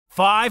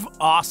5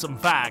 awesome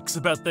facts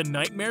about The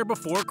Nightmare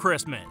Before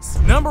Christmas.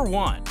 Number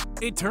 1.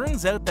 It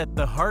turns out that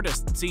the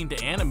hardest scene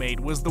to animate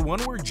was the one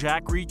where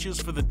Jack reaches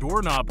for the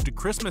doorknob to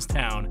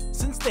Christmastown,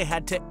 since they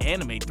had to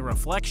animate the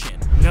reflection.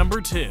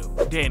 Number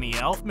 2. Danny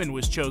Elfman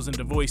was chosen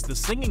to voice the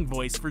singing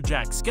voice for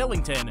Jack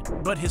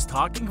Skellington, but his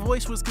talking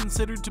voice was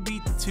considered to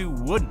be too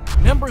wooden.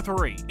 Number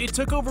 3. It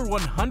took over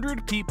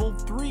 100 people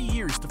 3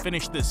 years to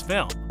finish this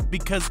film,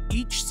 because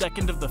each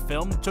second of the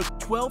film took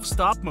 12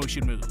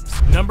 stop-motion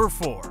moves. Number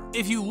 4.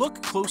 If you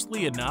look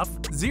closely enough,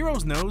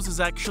 Zero's nose is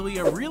actually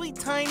a really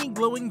tiny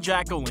glowing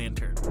jack-o'-lantern.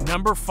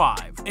 Number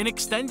 5. An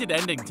extended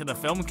ending to the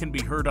film can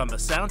be heard on the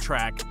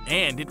soundtrack,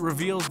 and it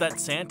reveals that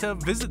Santa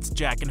visits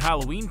Jack in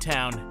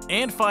Halloweentown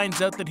and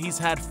finds out that he's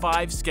had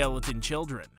 5 skeleton children.